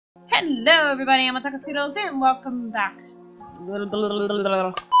Hello everybody, I'm Attack Skittles and welcome back.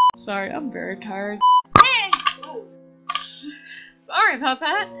 Sorry, I'm very tired. Hey! Oh. Sorry about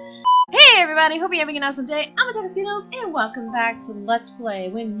that. Hey everybody, hope you're having an awesome day. I'm Attack Skittles and welcome back to Let's Play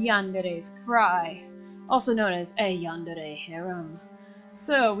When Yanderes Cry, also known as a Yandere Harem.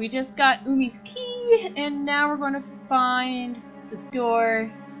 So, we just got Umi's key, and now we're going to find the door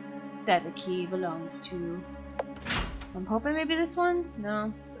that the key belongs to. I'm hoping maybe this one?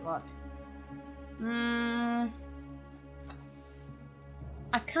 No, still locked. I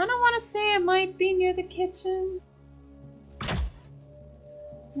kind of want to say it might be near the kitchen.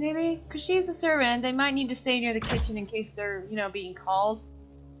 Maybe? Because she's a servant, they might need to stay near the kitchen in case they're, you know, being called.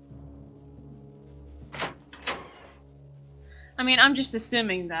 I mean, I'm just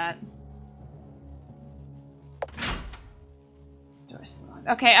assuming that. Door's locked.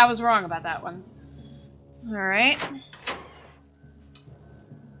 Okay, I was wrong about that one. Alright.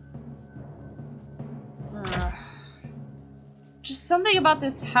 Just something about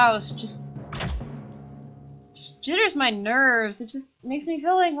this house just jitters my nerves. It just makes me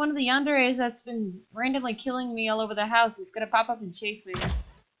feel like one of the Yanderes that's been randomly killing me all over the house is gonna pop up and chase me.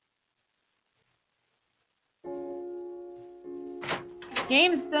 The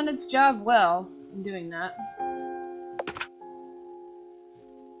game's done its job well in doing that.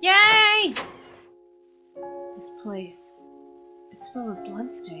 Yay! This place, it's full of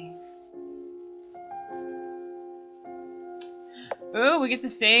bloodstains. Oh, we get to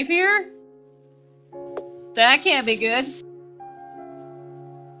save here? That can't be good.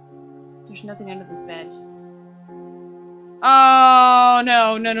 There's nothing under this bed. Oh,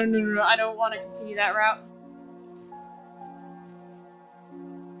 no, no, no, no, no, I don't want to continue that route.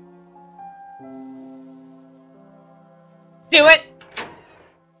 Do it!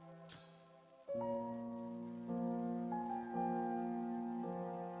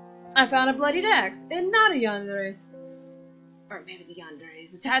 I found a bloodied axe, and not a yandere. Or maybe the yandere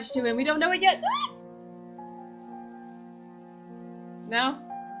is attached to him, we don't know it yet! No?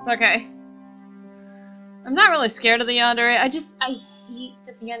 Okay. I'm not really scared of the yandere, I hate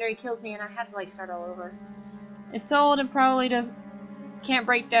that the yandere kills me and I have to like start all over. It's old and probably can't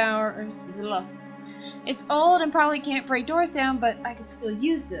break down, It's old and probably can't break doors down, but I could still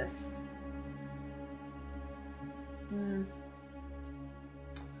use this.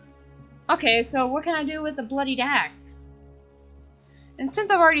 Okay, so what can I do with the bloodied axe? And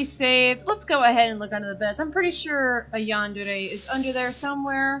since I've already saved, let's go ahead and look under the beds. I'm pretty sure a yandere is under there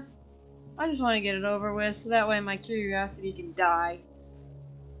somewhere. I just want to get it over with, so that way my curiosity can die.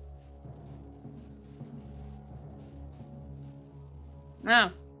 No.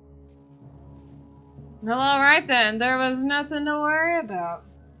 Well, alright then. There was nothing to worry about.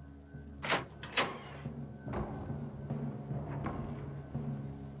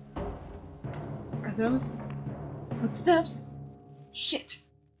 Are those footsteps? Shit!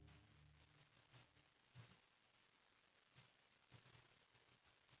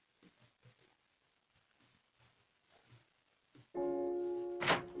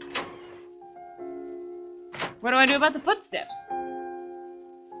 What do I do about the footsteps?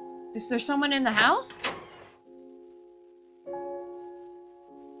 Is there someone in the house?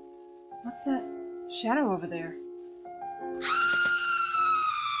 What's that shadow over there?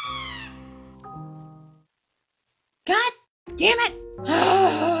 God damn it!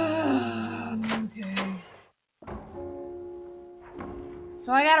 Okay.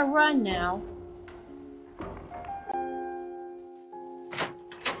 So I gotta run now.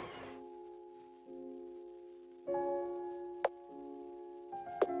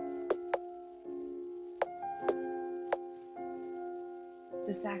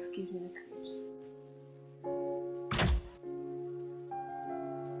 This axe gives me the creeps.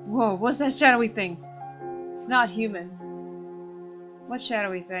 Whoa, what's that shadowy thing? It's not human. What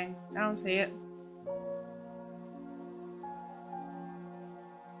shadowy thing? I don't see it.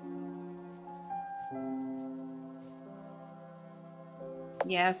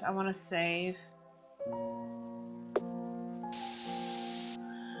 Yes, I want to save.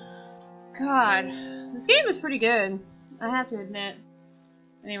 God, this game is pretty good, I have to admit.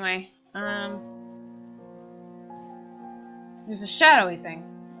 Anyway, there's a shadowy thing.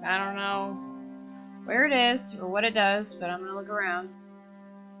 I don't know where it is or what it does, but I'm gonna look around.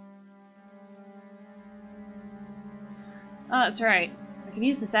 Oh, that's right. I can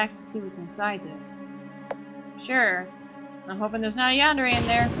use this axe to see what's inside this. Sure. I'm hoping there's not a yandere in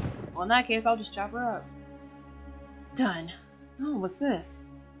there. Well, in that case, I'll just chop her up. Done. Oh, what's this?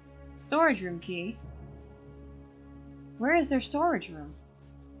 Storage room key. Where is their storage room?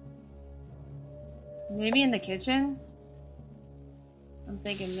 Maybe in the kitchen? I'm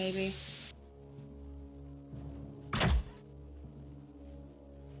thinking maybe.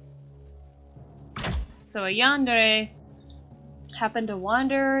 So a yandere happened to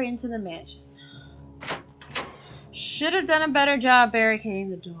wander into the mansion. Should have done a better job barricading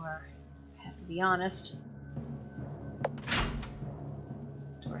the door. I have to be honest.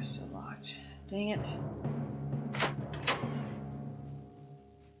 Door's still locked. Dang it.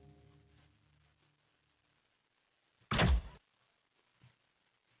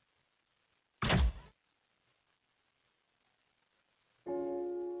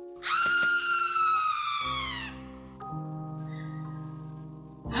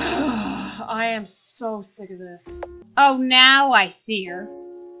 I am so sick of this. Oh, now I see her.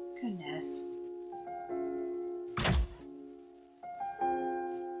 Goodness.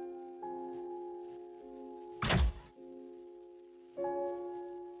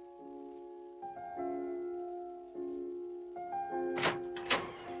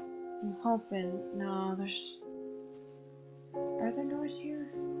 I'm hoping. No, there's... Are there doors here?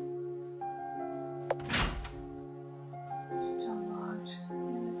 Still locked.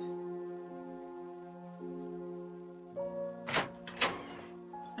 Damn it.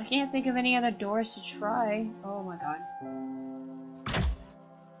 I can't think of any other doors to try. Oh my god.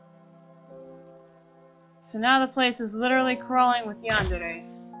 So now the place is literally crawling with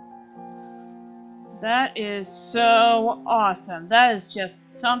yanderes. That is so awesome. That is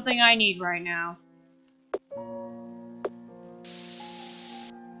just something I need right now.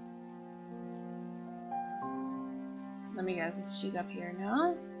 Let me guess, she's up here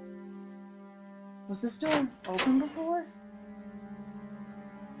now? Was this door open before?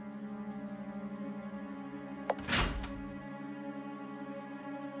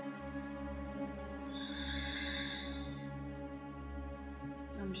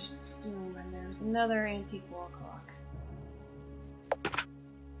 I'm just stealing my nerves. Another antique wall clock.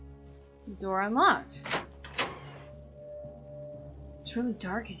 The door unlocked. It's really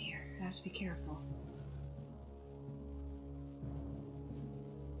dark in here. I have to be careful.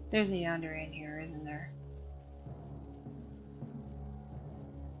 There's a yandere in here, isn't there?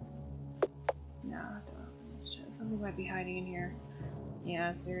 No, don't open this chest. Something might be hiding in here.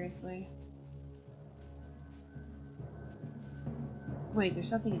 Yeah, seriously. Wait, there's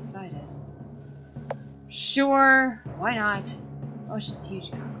something inside it. Sure, why not? Oh, it's just a huge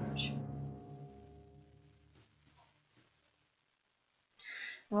cockroach.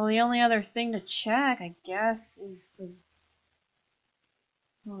 Well, the only other thing to check, I guess, is the...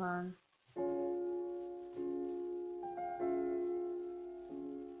 Hold on.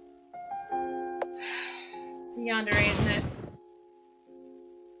 It's a yandere, isn't it?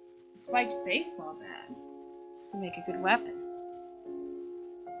 A spiked baseball bat. This can make a good weapon.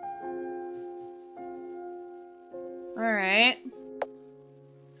 Alright.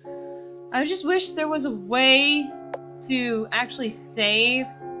 I just wish there was a way to actually save,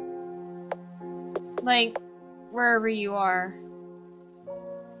 like, wherever you are.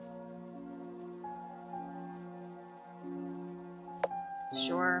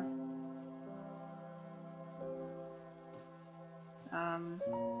 Sure.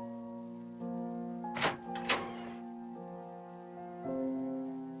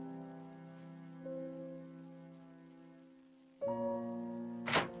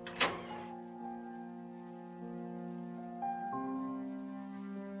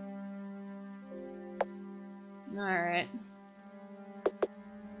 Alright.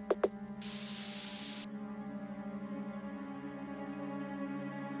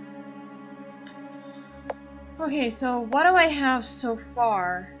 Okay, so what do I have so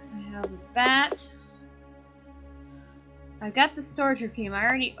far? I have a bat. I've got the storage room. I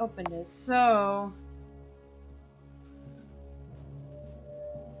already opened it, so...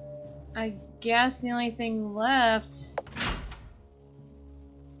 I guess the only thing left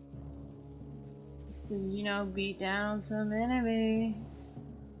is to, you know, beat down some enemies.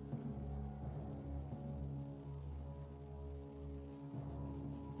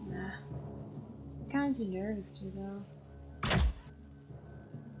 Nah. Kinda too nervous to, though.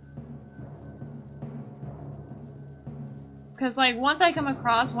 Because, like, once I come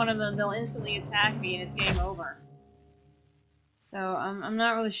across one of them, they'll instantly attack me and it's game over. So, I'm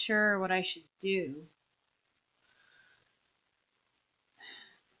not really sure what I should do.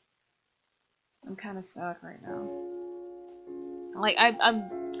 I'm kind of stuck right now. Like,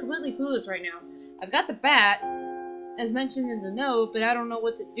 I'm completely clueless right now. I've got the bat, as mentioned in the note, but I don't know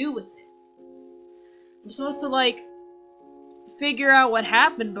what to do with it. I'm supposed to, like, figure out what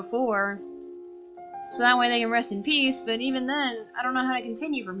happened before, so that way they can rest in peace, but even then, I don't know how to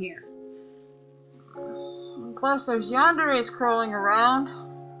continue from here. I'm Plus, there's Yanderes crawling around.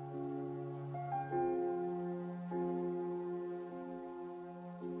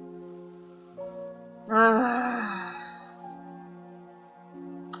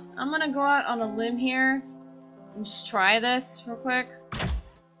 I'm gonna go out on a limb here and just try this real quick.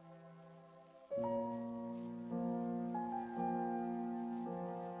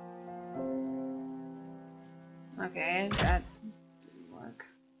 Okay, that didn't work.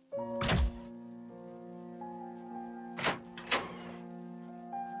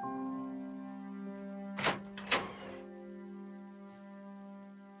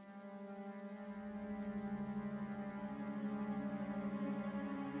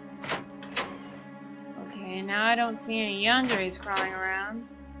 Okay, now I don't see any Yanderes crawling around.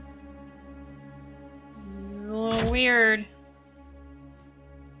 This is a little weird.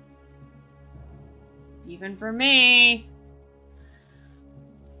 Even for me.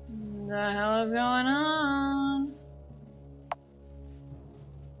 What the hell is going on?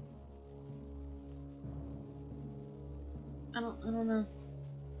 I don't know.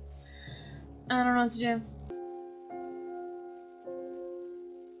 I don't know what to do.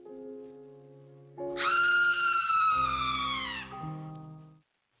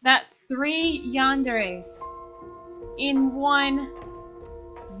 That's 3 Yanderes in one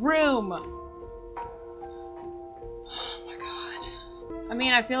room. Oh my god. I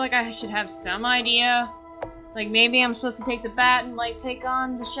mean, I feel like I should have some idea. Like, maybe I'm supposed to take the bat and, like, take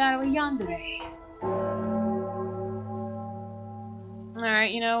on the shadowy Yandere.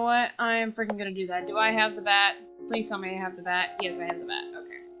 Alright, you know what? I am freaking gonna do that. Do I have the bat? Please tell me I have the bat. Yes, I have the bat.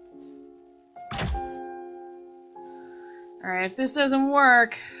 Okay. Alright, if this doesn't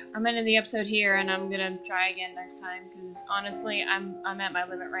work, I'm ending the episode here, and I'm gonna try again next time, because honestly, I'm at my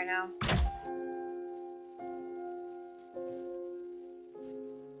limit right now.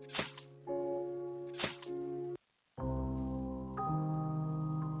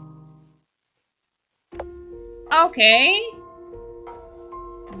 Okay.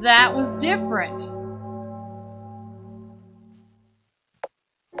 That was different.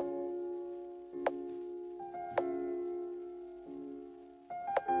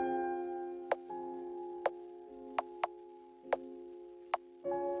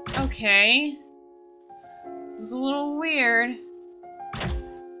 Okay. It was a little weird.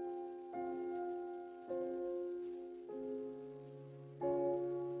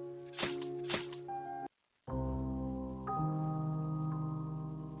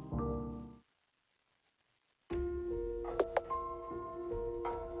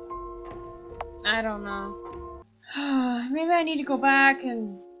 I don't know. Maybe I need to go back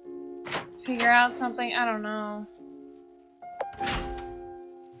and figure out something. I don't know. Yeah.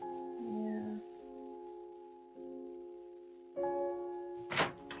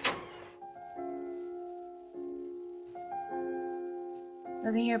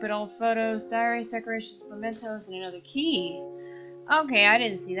 Nothing here but old photos, diaries, decorations, mementos, and another key. Okay, I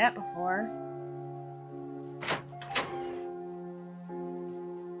didn't see that before.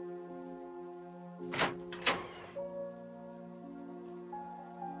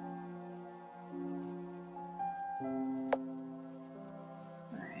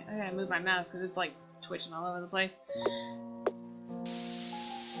 I gotta move my mouse because it's like twitching all over the place.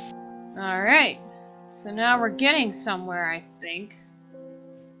 Alright, so now we're getting somewhere, I think.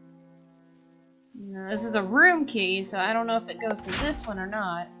 Now, this is a room key, so I don't know if it goes to this one or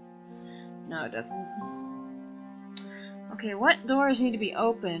not. No, it doesn't. Okay, what doors need to be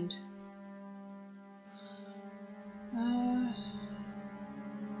opened?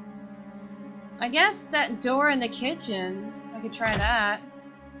 I guess that door in the kitchen. I could try that.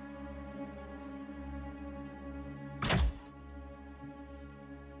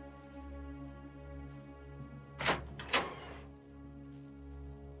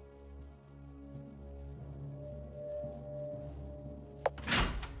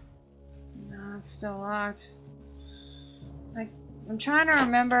 It's still locked. I'm trying to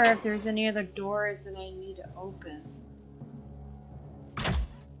remember if there's any other doors that I need to open.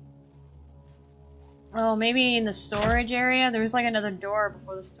 Oh, maybe in the storage area? There was like another door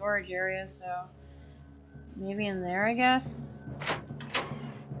before the storage area, so maybe in there, I guess?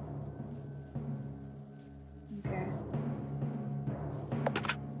 Okay.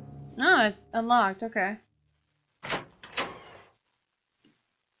 No, it's unlocked, okay.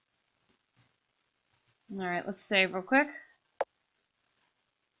 Alright, let's save real quick.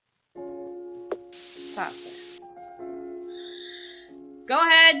 File 6. Go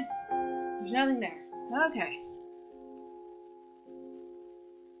ahead! There's nothing there. Okay.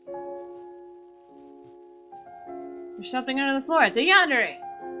 There's something under the floor. It's a Yandere!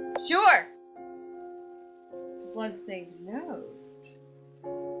 Sure! bloodstained node.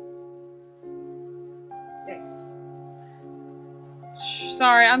 Thanks.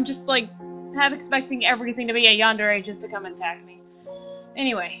 Sorry, I'm just like half expecting everything to be a yandere just to come and attack me.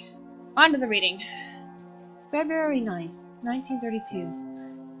 Anyway, on to the reading. February 9th,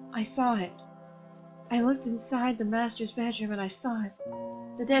 1932. I saw it. I looked inside the master's bedroom and I saw it.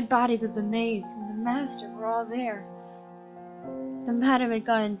 The dead bodies of the maids and the master were all there. The madam had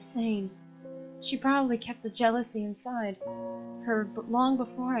gone insane. She probably kept the jealousy inside her long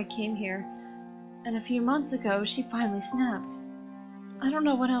before I came here, and a few months ago she finally snapped. I don't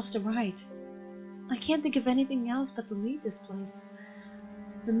know what else to write. I can't think of anything else but to leave this place.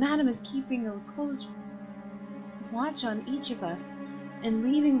 The madam is keeping a close watch on each of us, and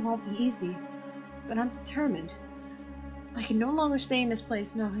leaving won't be easy, but I'm determined. I can no longer stay in this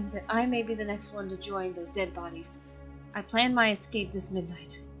place knowing that I may be the next one to join those dead bodies. I plan my escape this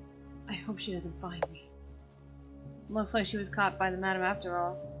midnight. I hope she doesn't find me. Looks like she was caught by the madam after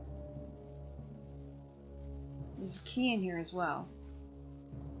all. There's a key in here as well.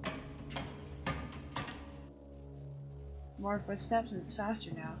 More footsteps and it's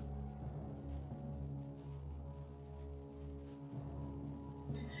faster now.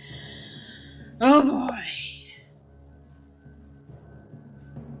 Oh boy!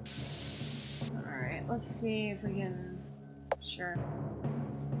 Alright, let's see if we can... Sure.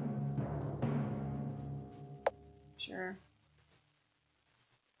 Sure.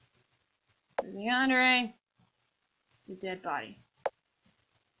 There's a yandere. It's a dead body.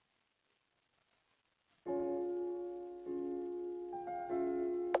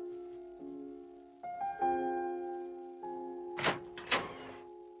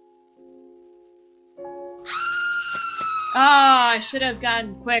 Oh, I should have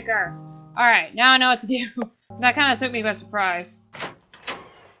gotten quicker. Alright, now I know what to do. That kind of took me by surprise.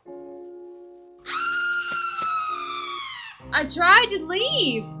 I tried to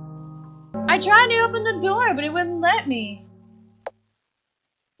leave! I tried to open the door, but it wouldn't let me.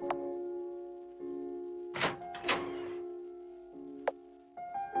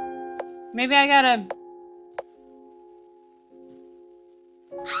 Maybe I gotta...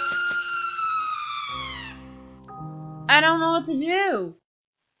 I don't know what to do.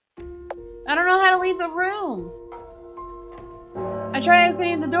 I don't know how to leave the room. I try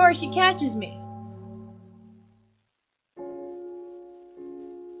opening the door, she catches me.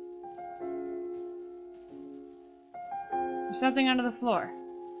 There's something under the floor.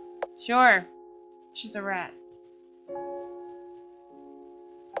 Sure. It's just a rat.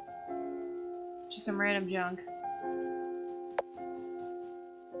 Just some random junk.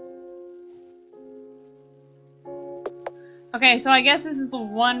 Okay, so I guess this is the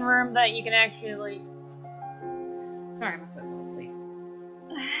one room that you can actually... Sorry, my foot fell asleep.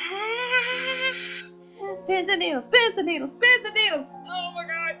 Pins and needles, pins and needles, pins and needles! Oh my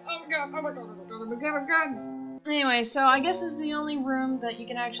god, oh my god, oh my god, oh my god, oh my god, oh my god! Anyway, so I guess this is the only room that you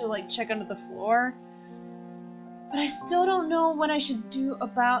can actually, like, check under the floor. But I still don't know what I should do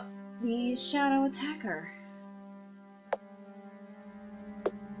about the shadow attacker.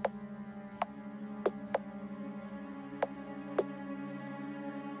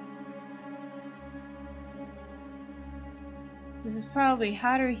 This is probably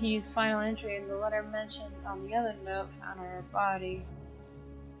Haruhi's final entry in the letter mentioned on the other note found on her body.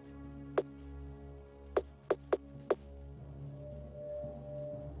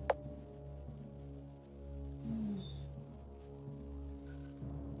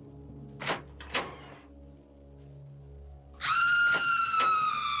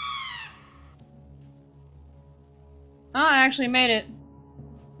 Oh, I actually made it.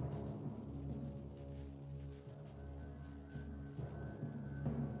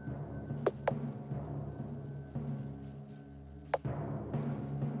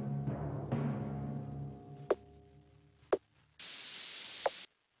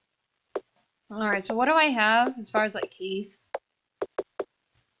 Alright, so what do I have as far as like keys?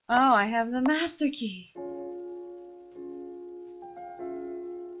 Oh, I have the master key.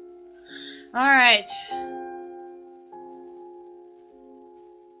 Alright.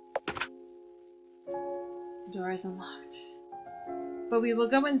 The door is unlocked. But we will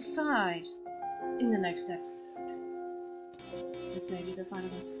go inside in the next episode. This may be the final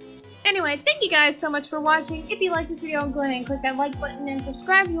episode. Anyway, thank you guys so much for watching. If you like this video, go ahead and click that like button and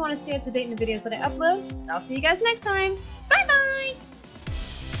subscribe if you want to stay up to date in the videos that I upload. I'll see you guys next time. Bye bye!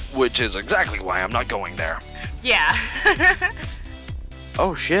 Which is exactly why I'm not going there. Yeah.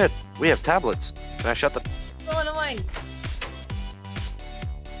 Oh shit, we have tablets. Can I shut the... So annoying.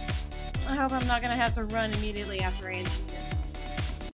 I hope I'm not gonna have to run immediately after I answer.